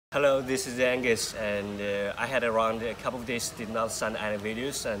Hello, this is Angus, and I had around a couple of days did not send any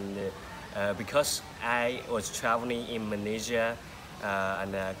videos, and because I was traveling in Malaysia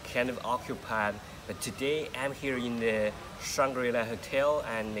and kind of occupied. But today I'm here in the Shangri-La Hotel,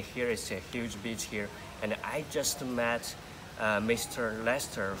 and here is a huge beach here, and I just met Mr.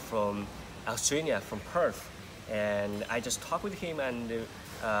 Lester from Australia, from Perth, and I just talked with him, and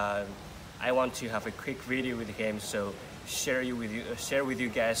I want to have a quick video with him, so share with you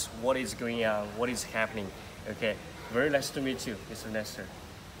guys what is going on, what is happening. Okay, very nice to meet you, Mr. Lester.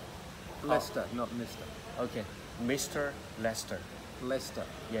 Lester, not Mr. Okay, Mr. Lester. Lester.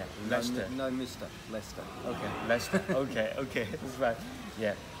 Yeah, Lester. No, Mr. Lester. Okay, Lester. Okay, that's right.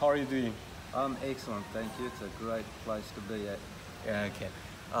 Yeah, how are you doing? I'm excellent, thank you. It's a great place to be at. Yeah, okay.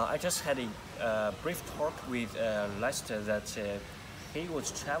 I just had a brief talk with Lester that he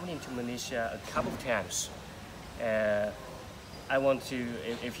was traveling to Malaysia a couple of times. I want to,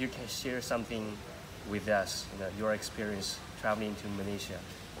 if you can share something with us, your experience traveling to Malaysia.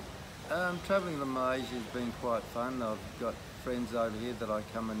 Travelling to Malaysia has been quite fun. I've got friends over here that I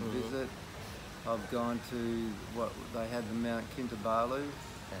come and visit. I've gone to what they had the Mount Kinabalu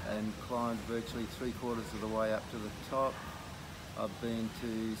and climbed virtually 3/4 of the way up to the top. I've been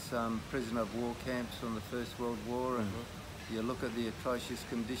to some prisoner of war camps from the First World War, and you look at the atrocious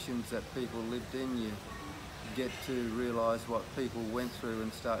conditions that people lived in, you get to realise what people went through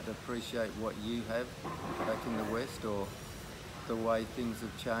and start to appreciate what you have back in the West, or the way things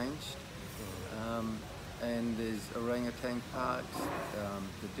have changed. And there's orangutan parks,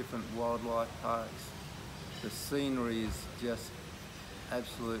 the different wildlife parks. The scenery is just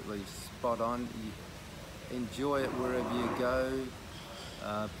absolutely spot on. You enjoy it wherever you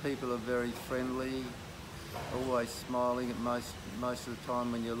go. People are very friendly, always smiling at most of the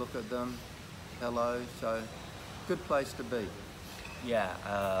time when you look at them. Hello, so good place to be.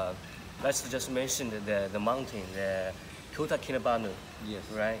 Yeah, let's just mention the mountain, the Kota Kinabalu. Yes.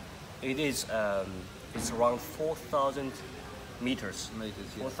 Right. It is it's around 4,000 meters. Yes.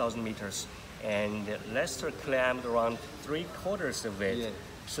 4,000 meters, and Lester climbed around 3/4 of it. Yeah.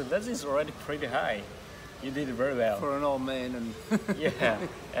 So that is already pretty high. You did very well. For an old man. And Yeah,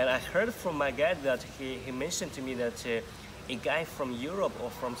 and I heard from my guide that he mentioned to me that a guy from Europe or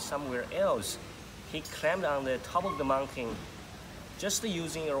from somewhere else, he climbed on the top of the mountain just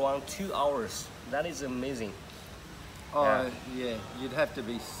using around 2 hours. That is amazing. Yeah, you'd have to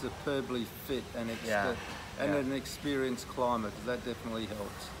be superbly fit and an experienced climber, because that definitely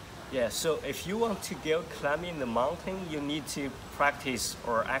helps. Yeah, so if you want to go climbing the mountain, you need to practice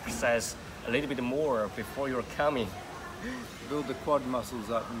or exercise a little bit more before you're coming. Build the quad muscles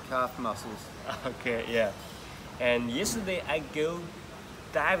up and calf muscles. Okay, yeah. And yesterday I go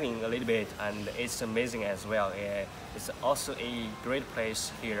diving a little bit, and it's amazing as well. It's also a great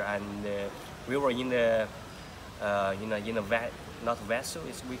place here, and we were in the not vessel,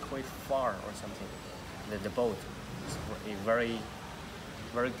 we call it phar or something. The boat. It's a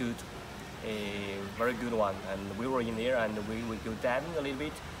very good one, and we were in there, and we would go diving a little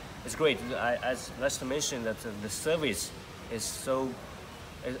bit. It's great. As Lester mentioned, that the service is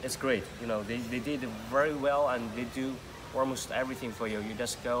it's great. They did very well, and they do almost everything for you. You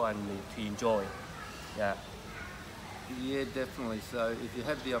just go and to enjoy. Yeah. Yeah, definitely. So if you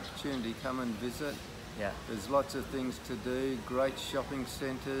have the opportunity, come and visit. Yeah. There's lots of things to do. Great shopping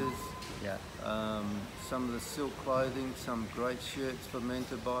centres. Yeah. Some of the silk clothing, some great shirts for men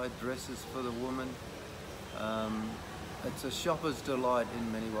to buy, dresses for the woman. It's a shopper's delight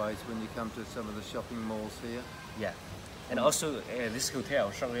in many ways when you come to some of the shopping malls here. Yeah. And also this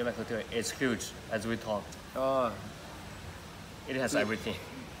hotel, Shangri-La Hotel, is huge, as we talked. Oh, it has everything.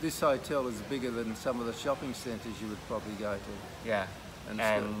 This hotel is bigger than some of the shopping centres you would probably go to. Yeah. And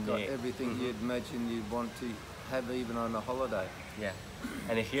it's got everything you'd imagine you'd want to have even on a holiday. Yeah.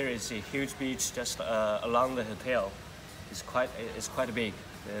 And here is a huge beach just along the hotel. It's quite big.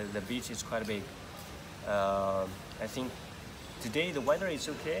 The beach is quite big. I think today the weather is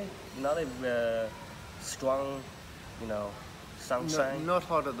okay. Not a strong, sunshine. Not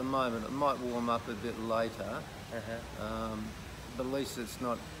hot at the moment. It might warm up a bit later. But at least it's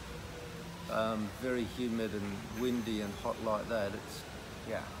not very humid and windy and hot like that.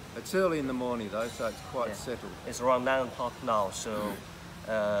 It's early in the morning though, so it's quite settled. It's around 9 o'clock now, so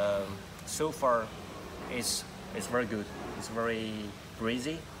so far it's very good. It's very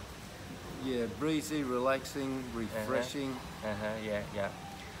breezy. Yeah, breezy, relaxing, refreshing. Yeah.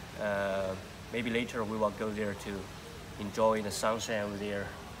 Maybe later we will go there to enjoy the sunshine over there.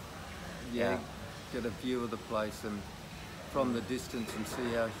 Yeah, get a view of the place and from the distance and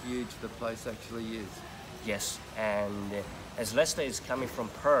see how huge the place actually is. Yes, and as Lester is coming from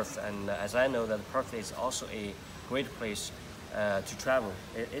Perth, and as I know that Perth is also a great place to travel.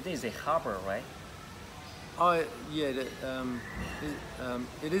 It is a harbor, right? Yeah,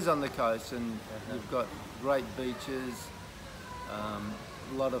 it is on the coast, and you've got great beaches,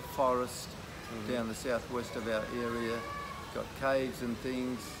 a lot of forest down the southwest of our area, got caves and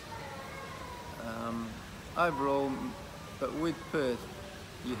things. Overall, but with Perth,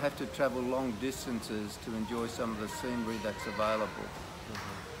 you have to travel long distances to enjoy some of the scenery that's available.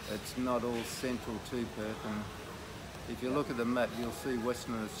 It's not all central to Perth, and if you look at the map, you'll see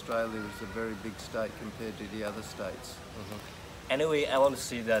Western Australia is a very big state compared to the other states. Anyway, I want to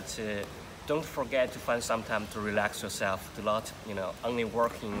say that don't forget to find some time to relax yourself. Do not, only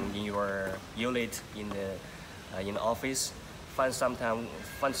working in your unit in the office. Find some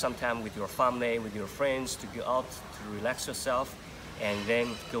time with your family, with your friends, to go out to relax yourself, and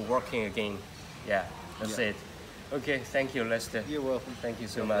then go working again. Yeah, that's it. Okay, thank you, Lester. You're welcome. Thank you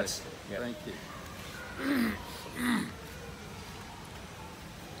so much. Thank you.